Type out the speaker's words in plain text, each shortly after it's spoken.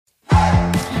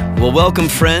Well, welcome,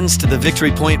 friends, to the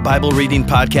Victory Point Bible Reading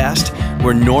Podcast,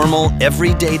 where normal,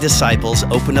 everyday disciples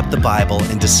open up the Bible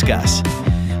and discuss.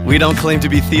 We don't claim to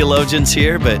be theologians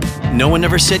here, but no one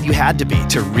ever said you had to be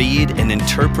to read and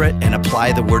interpret and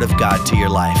apply the Word of God to your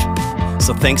life.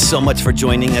 So thanks so much for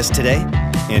joining us today,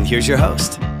 and here's your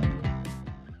host.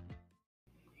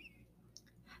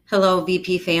 Hello,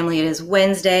 VP family. It is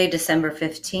Wednesday, December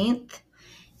 15th,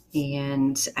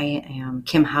 and I am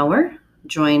Kim Hauer,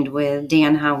 joined with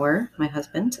Dan Hauer, my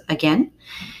husband, again.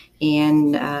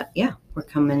 And we're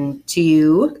coming to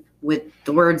you with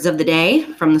the words of the day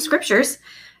from the scriptures.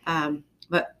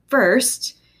 But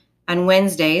first, on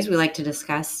Wednesdays, we like to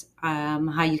discuss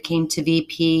how you came to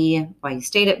VP, why you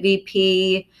stayed at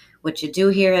VP, what you do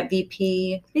here at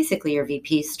VP, basically your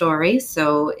VP story.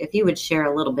 So if you would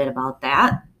share a little bit about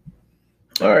that.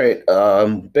 All right.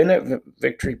 Been at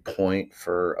Victory Point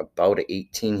for about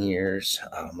 18 years.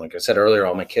 Like I said earlier,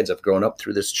 all my kids have grown up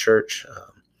through this church.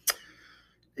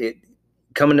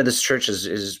 Coming to this church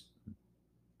is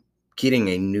getting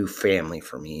a new family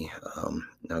for me.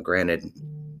 Now, granted,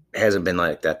 it hasn't been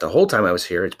like that the whole time I was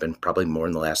here. It's been probably more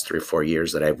in the last 3 or 4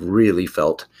 years that I've really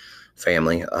felt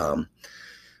family.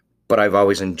 But I've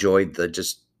always enjoyed the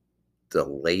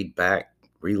laid back,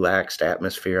 relaxed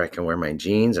atmosphere. I can wear my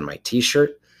jeans and my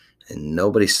t-shirt and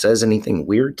nobody says anything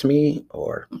weird to me,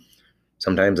 or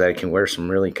sometimes I can wear some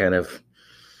really kind of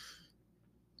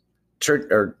shirts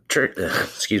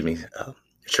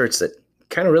that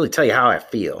kind of really tell you how I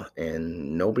feel,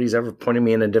 and nobody's ever pointed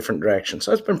me in a different direction.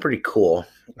 So it's been pretty cool.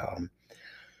 I'm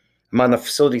on the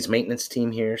facilities maintenance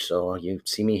team here, so you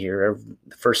see me here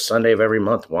the first Sunday of every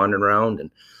month wandering around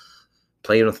and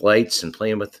playing with lights and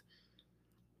playing with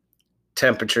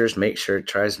temperatures, make sure it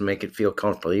tries to make it feel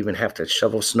comfortable. I even have to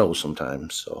shovel snow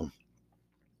sometimes. So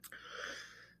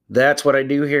that's what I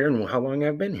do here and how long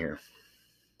I've been here.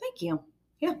 Thank you.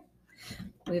 Yeah.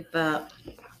 We've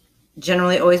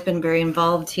generally always been very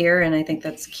involved here, and I think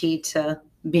that's key to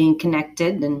being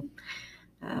connected. And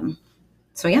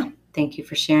thank you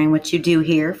for sharing what you do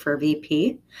here for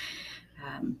VP.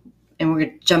 And we're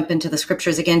going to jump into the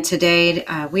scriptures again today.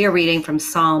 We are reading from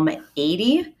Psalm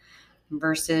 80,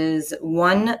 verses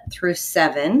 1 through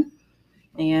 7.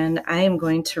 And I am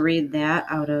going to read that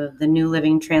out of the New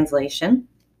Living Translation.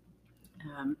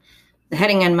 The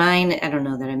heading on mine, I don't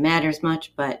know that it matters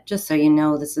much, but just so you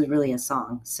know, this is really a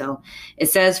song. So it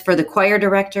says, for the choir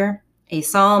director, a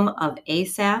psalm of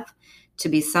Asaph to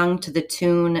be sung to the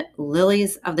tune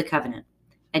Lilies of the Covenant.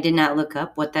 I did not look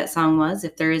up what that song was,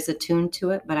 if there is a tune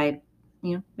to it, but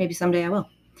maybe someday I will.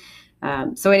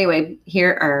 So anyway,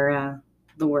 here are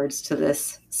the words to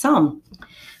this psalm.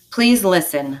 Please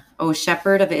listen, O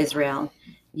shepherd of Israel,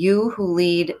 you who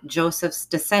lead Joseph's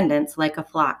descendants like a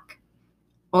flock.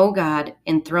 O God,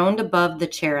 enthroned above the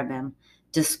cherubim,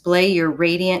 display your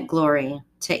radiant glory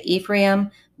to Ephraim,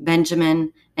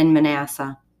 Benjamin, and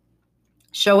Manasseh.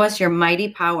 Show us your mighty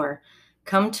power.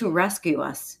 Come to rescue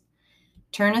us.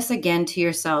 Turn us again to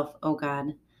yourself, O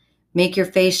God. Make your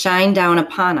face shine down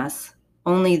upon us.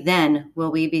 Only then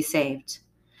will we be saved.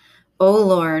 O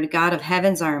Lord, God of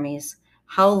heaven's armies,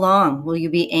 how long will you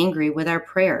be angry with our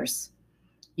prayers?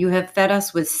 You have fed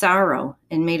us with sorrow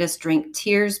and made us drink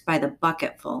tears by the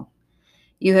bucketful.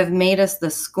 You have made us the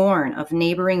scorn of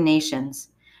neighboring nations.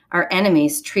 Our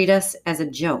enemies treat us as a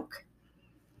joke.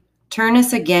 Turn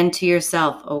us again to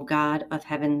yourself, O God of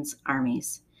heaven's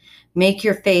armies. Make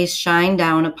your face shine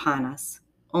down upon us.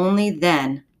 Only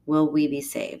then will we be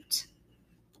saved.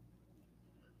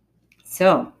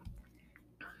 So,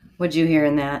 what'd you hear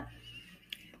in that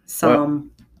psalm? Well,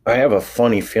 I have a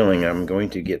funny feeling I'm going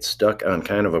to get stuck on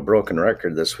kind of a broken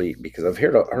record this week, because I've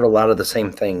heard a lot of the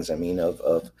same things. I mean,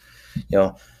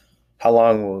 how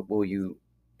long will you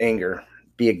anger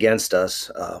be against us?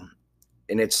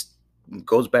 And it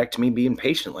goes back to me being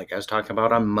patient, like I was talking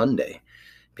about on Monday,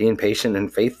 being patient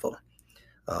and faithful.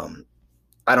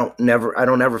 I don't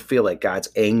ever feel like God's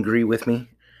angry with me.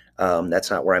 That's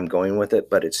not where I'm going with it,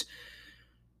 but it's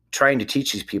trying to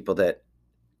teach these people that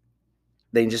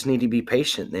they just need to be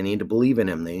patient. They need to believe in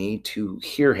him. They need to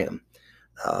hear him.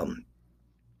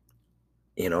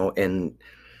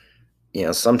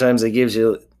 Sometimes he gives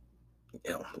you,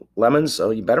 lemons,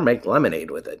 so you better make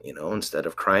lemonade with it, instead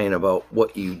of crying about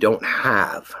what you don't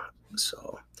have.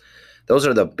 So those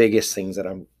are the biggest things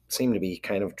that seem to be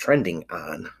kind of trending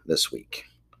on this week.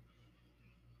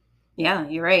 Yeah,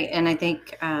 you're right. And I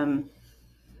think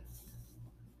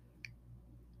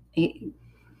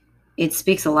it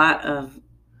speaks a lot of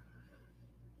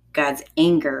God's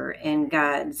anger and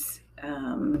God's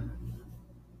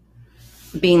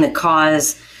being the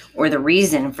cause or the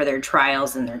reason for their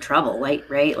trials and their trouble,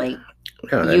 right? Like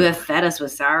Yeah, You have fed us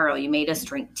with sorrow. You made us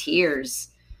drink tears.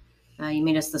 You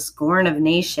made us the scorn of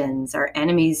nations. Our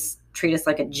enemies treat us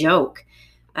like a joke.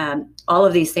 All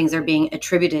of these things are being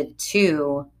attributed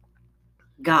to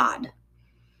God.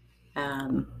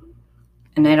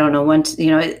 And I don't know when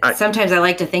sometimes I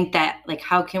like to think that, like,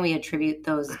 how can we attribute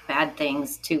those bad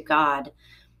things to God?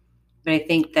 But I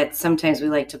think that sometimes we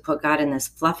like to put God in this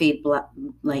fluffy,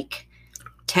 like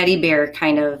teddy bear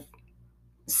kind of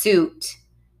suit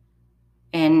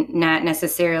and not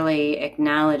necessarily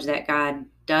acknowledge that God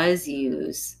does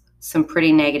use some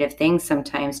pretty negative things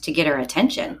sometimes to get our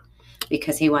attention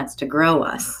because he wants to grow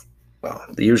us. Well,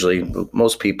 usually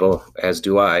most people, as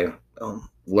do I,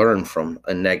 learn from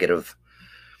a negative,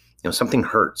 something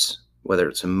hurts, whether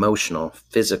it's emotional,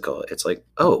 physical. It's like,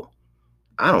 oh,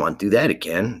 I don't want to do that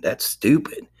again. That's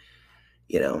stupid.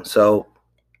 So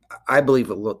I believe,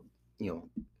 the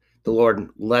Lord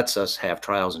lets us have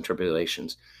trials and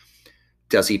tribulations.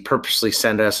 Does he purposely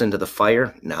send us into the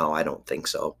fire? No, I don't think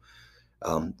so.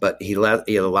 But he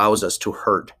allows us to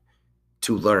hurt,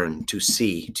 to learn, to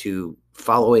see, to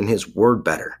follow in his word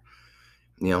better.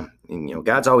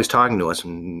 God's always talking to us.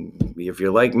 And if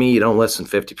you're like me, you don't listen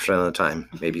 50% of the time,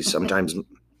 maybe sometimes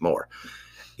more,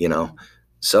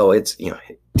 So it's,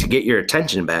 to get your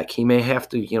attention back, he may have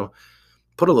to,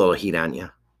 put a little heat on you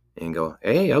and go,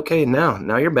 hey, okay,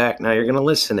 now you're back. Now you're going to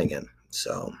listen again.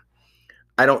 So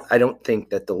I don't think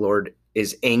that the Lord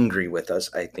is angry with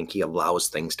us. I think he allows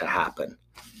things to happen.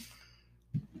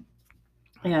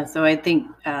 Yeah, so I think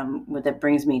what that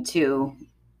brings me to,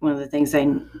 one of the things I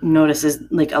notice is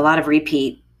like a lot of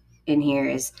repeat in here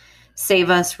is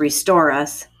save us, restore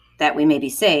us, that we may be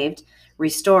saved.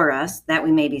 Restore us, that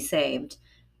we may be saved.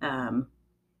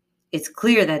 It's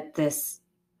clear that this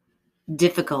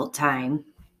difficult time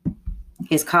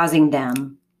is causing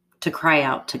them to cry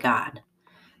out to God.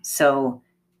 So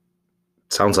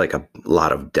sounds like a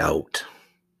lot of doubt.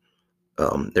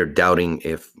 They're doubting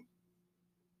if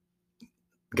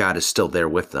God is still there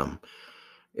with them.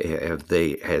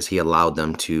 Has he allowed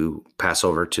them to pass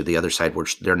over to the other side where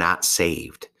they're not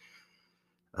saved?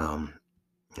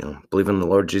 Believe in the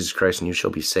Lord Jesus Christ and you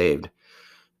shall be saved.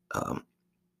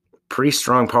 Pretty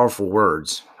strong, powerful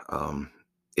words.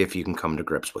 If you can come to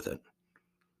grips with it.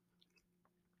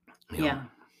 Yeah.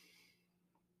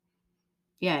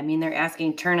 Yeah, I mean, they're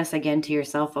asking, turn us again to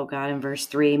yourself, O God, in verse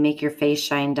 3, make your face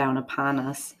shine down upon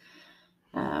us.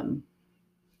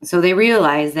 So they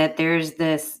realize that there's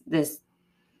this,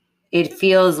 it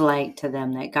feels like to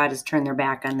them that God has turned their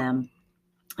back on them.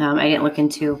 I didn't look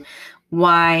into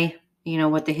why,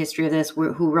 what the history of this,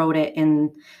 who wrote it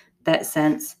in that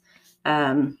sense.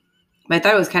 But I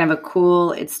thought it was kind of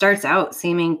it starts out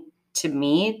seeming to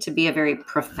me to be a very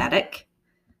prophetic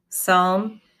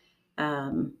psalm.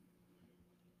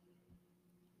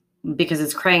 Because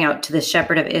it's crying out to the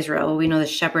shepherd of Israel. We know the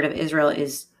shepherd of Israel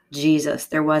is Jesus.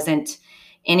 There wasn't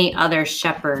any other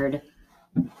shepherd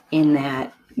in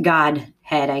that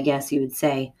Godhead, I guess you would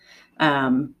say.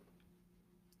 So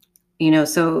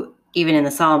even in the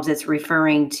Psalms, it's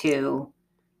referring to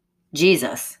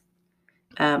Jesus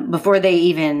before they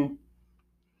even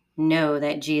know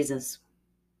that Jesus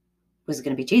was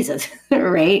going to be Jesus,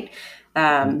 right?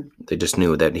 They just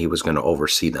knew that he was going to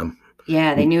oversee them.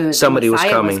 Yeah, they knew somebody was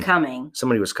coming.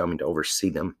 Somebody was coming to oversee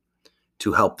them,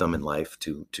 to help them in life,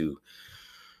 to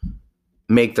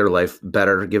make their life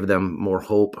better, give them more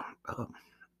hope.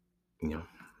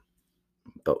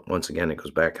 But once again, it goes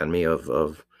back on me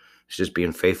of just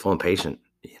being faithful and patient.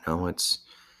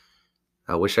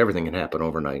 I wish everything could happen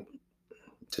overnight.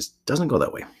 It just doesn't go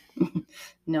that way.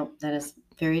 No, that is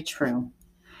very true.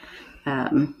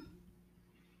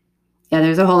 Yeah,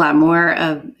 there's a whole lot more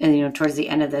of, towards the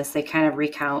end of this, they kind of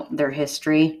recount their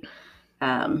history.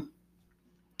 But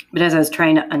as I was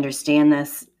trying to understand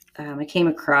this, I came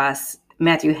across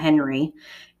Matthew Henry,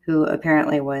 who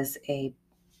apparently was a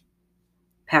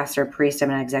pastor, priest. I'm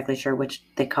not exactly sure which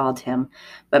they called him,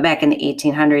 but back in the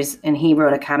 1800s, and he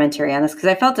wrote a commentary on this because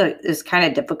I felt it was kind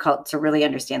of difficult to really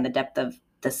understand the depth of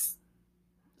this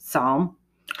psalm.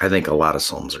 I think a lot of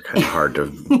psalms are kind of hard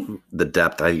to the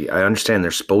depth. I understand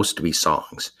they're supposed to be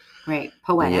songs, right?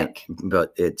 Poetic,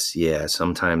 but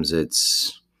sometimes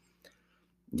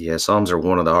psalms are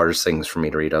one of the hardest things for me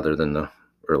to read, other than the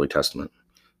early Testament,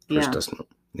 First Testament.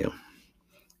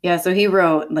 Yeah. So he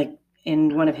wrote, like,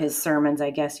 in one of his sermons, I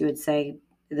guess you would say,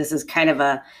 this is kind of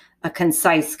a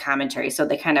concise commentary. So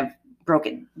they kind of broke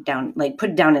it down, like put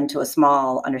it down into a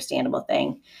small, understandable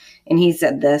thing. And he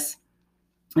said this,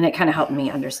 and it kind of helped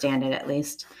me understand it, at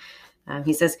least.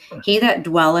 He says, he that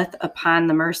dwelleth upon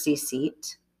the mercy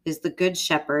seat is the good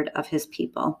shepherd of his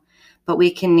people. but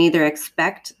we can neither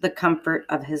expect the comfort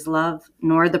of his love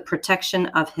nor the protection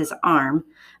of his arm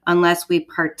unless we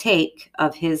partake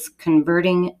of his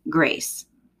converting grace.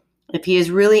 If he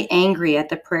is really angry at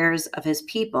the prayers of his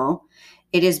people,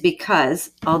 it is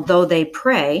because, although they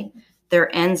pray,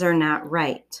 their ends are not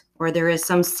right, or there is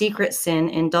some secret sin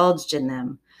indulged in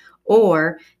them,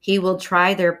 or he will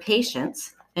try their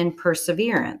patience and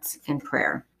perseverance in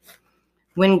prayer.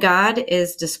 When God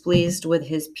is displeased with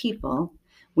his people,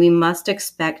 we must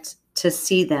expect to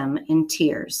see them in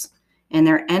tears and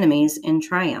their enemies in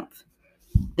triumph.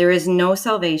 There is no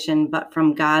salvation but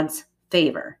from God's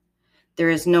favor. There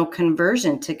is no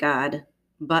conversion to God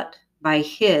but by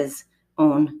his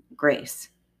own grace.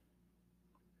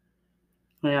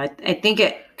 I think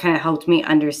it kind of helped me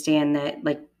understand that,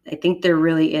 I think there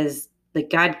really is,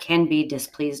 God can be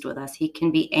displeased with us. He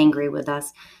can be angry with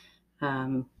us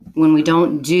when we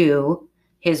don't do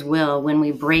his will, when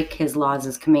we break his laws,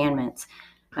 his commandments.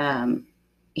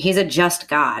 He's a just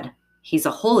God. He's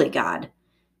a holy God.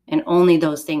 And only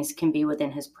those things can be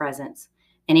within his presence.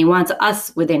 And he wants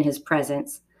us within his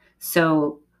presence.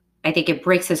 So I think it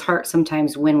breaks his heart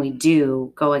sometimes when we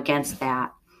do go against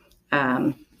that.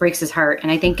 Breaks his heart.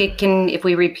 And I think it can, if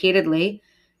we repeatedly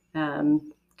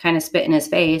kind of spit in his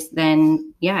face,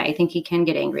 then I think he can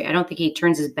get angry. I don't think he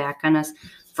turns his back on us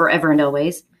forever and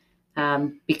always,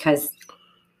 because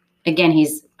again,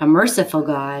 he's a merciful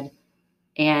God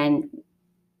and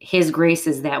his grace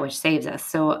is that which saves us.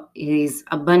 So he's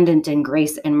abundant in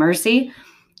grace and mercy,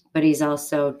 but he's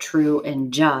also true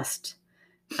and just.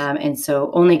 And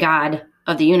so only God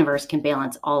of the universe can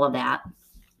balance all of that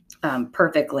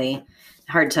perfectly.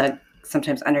 Hard to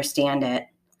sometimes understand it.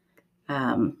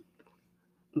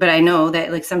 But I know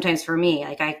that sometimes for me,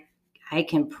 I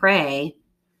can pray,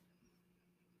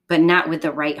 but not with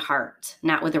the right heart,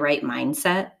 not with the right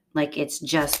mindset. It's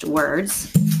just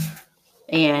words.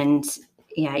 And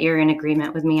you're in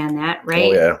agreement with me on that,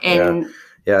 right? Oh, yeah. And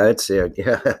yeah.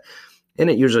 And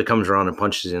it usually comes around and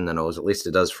punches you in the nose. At least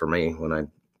it does for me when I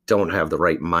don't have the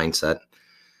right mindset.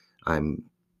 I'm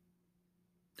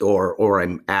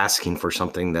asking for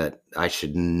something that I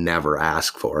should never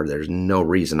ask for. There's no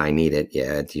reason I need it.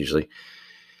 Yeah, it's usually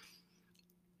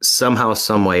somehow,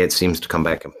 some way it seems to come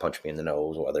back and punch me in the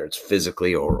nose, whether it's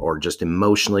physically or just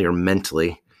emotionally or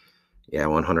mentally. Yeah,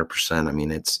 100%. I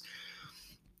mean,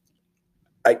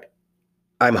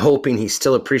 I'm hoping he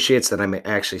still appreciates that I'm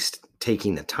actually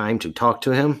taking the time to talk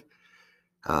to him.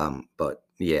 But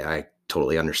yeah, I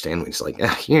totally understand when he's like,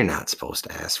 you're not supposed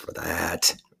to ask for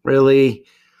that. Really?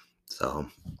 So,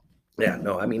 yeah,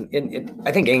 no, I mean,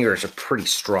 I think anger is a pretty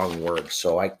strong word.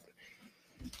 So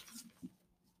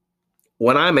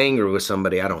when I'm angry with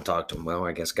somebody, I don't talk to them. Well,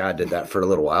 I guess God did that for a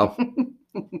little while.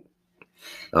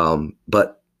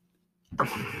 But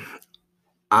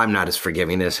I'm not as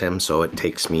forgiving as him. So it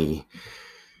takes me,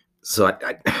 so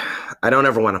I don't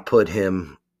ever want to put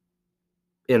him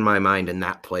in my mind in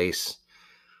that place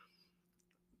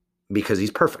because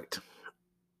he's perfect.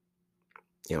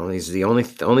 He's the only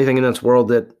thing in this world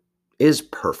that is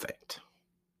perfect.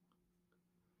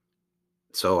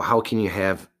 So how can you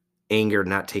have anger,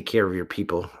 not take care of your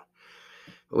people?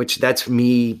 Which that's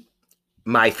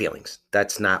my feelings.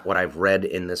 That's not what I've read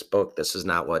in this book. This is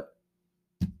not what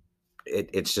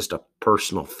it's just a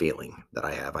personal feeling that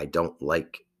I have. I don't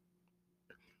like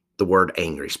the word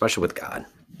angry, especially with God.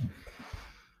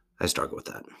 I struggle with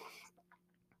that.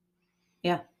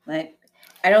 Yeah.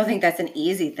 I don't think that's an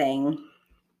easy thing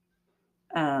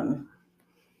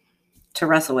to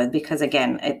wrestle with, because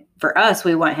again, for us,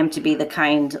 we want him to be the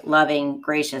kind, loving,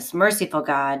 gracious, merciful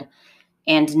God,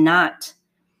 and not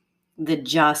the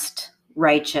just,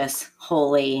 righteous,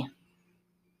 holy,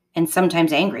 and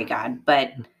sometimes angry God.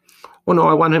 But no,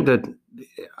 I want him to.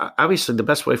 Obviously, the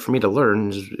best way for me to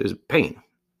learn is pain,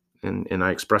 and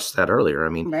I expressed that earlier. I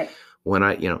mean, right. when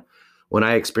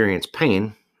I experience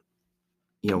pain,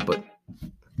 but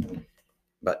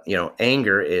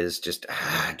anger is just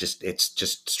it's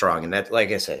just strong. And that,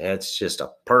 like I said, it's just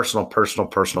a personal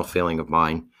feeling of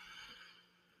mine.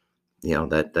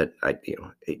 That I,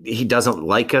 he doesn't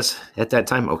like us at that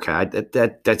time. Okay.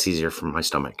 That's easier for my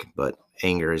stomach, but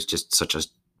anger is just such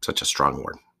a strong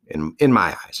word in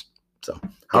my eyes. So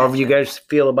however you guys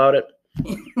feel about it,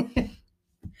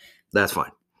 that's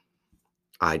fine.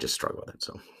 I just struggle with it.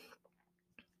 So.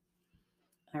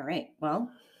 All right. Well,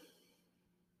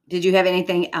 did you have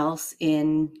anything else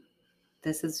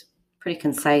this is pretty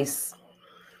concise,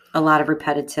 a lot of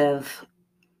repetitive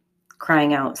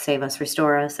crying out, save us,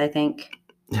 restore us, I think.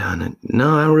 Yeah,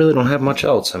 no, I really don't have much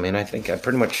else. I mean, I think I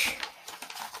pretty much,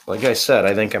 like I said,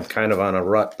 I think I'm kind of on a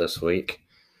rut this week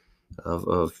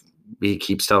of he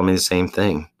keeps telling me the same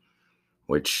thing,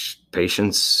 which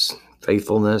patience,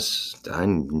 faithfulness,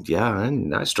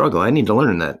 I struggle. I need to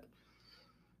learn that.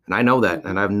 And I know that,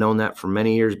 and I've known that for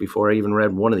many years before I even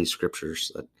read one of these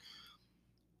scriptures.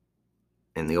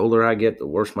 And the older I get, the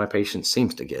worse my patience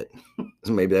seems to get.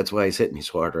 Maybe that's why he's hitting me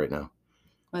so hard right now.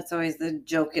 That's always the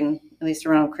joke, at least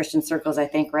around Christian circles, I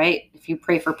think, right? If you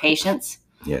pray for patience,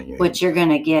 what you're going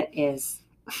to get is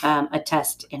a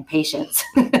test in patience.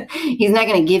 He's not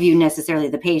going to give you necessarily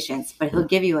the patience, but he'll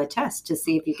give you a test to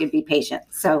see if you can be patient.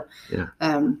 So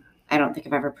I don't think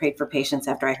I've ever prayed for patience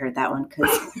after I heard that one,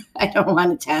 because I don't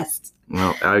want a test.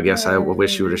 Well, I guess I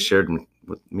wish you would have shared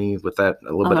with me with that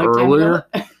a little bit earlier.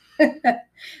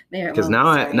 Because now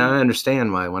I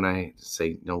understand why when I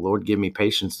say, Lord, give me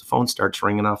patience, the phone starts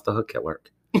ringing off the hook at work.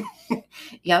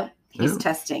 Yep. He's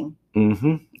testing.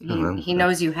 Mm-hmm. He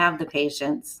knows you have the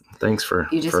patience. Thanks for...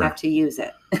 You just have to use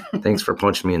it. Thanks for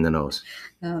punching me in the nose.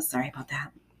 Oh, sorry about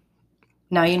that.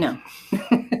 Now you know.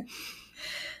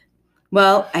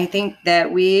 Well, I think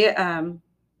that we have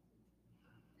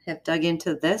dug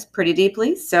into this pretty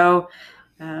deeply. So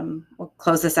we'll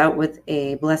close this out with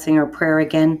a blessing or prayer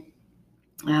again.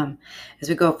 As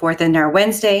we go forth in our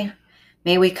Wednesday,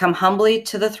 may we come humbly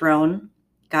to the throne,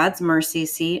 God's mercy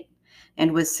seat,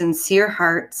 and with sincere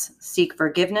hearts seek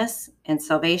forgiveness and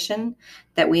salvation,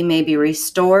 that we may be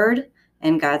restored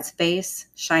and God's face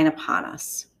shine upon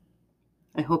us.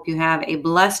 I hope you have a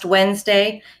blessed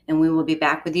Wednesday, and we will be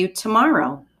back with you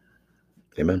tomorrow.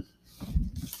 Amen.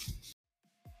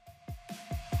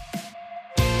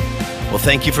 Well,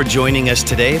 thank you for joining us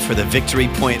today for the Victory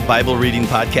Point Bible Reading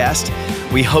Podcast.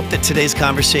 We hope that today's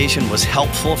conversation was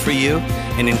helpful for you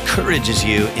and encourages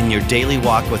you in your daily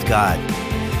walk with God.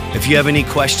 If you have any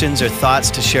questions or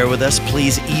thoughts to share with us,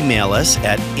 please email us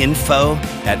at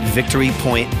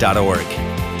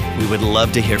info@victorypoint.org. We would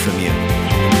love to hear from you.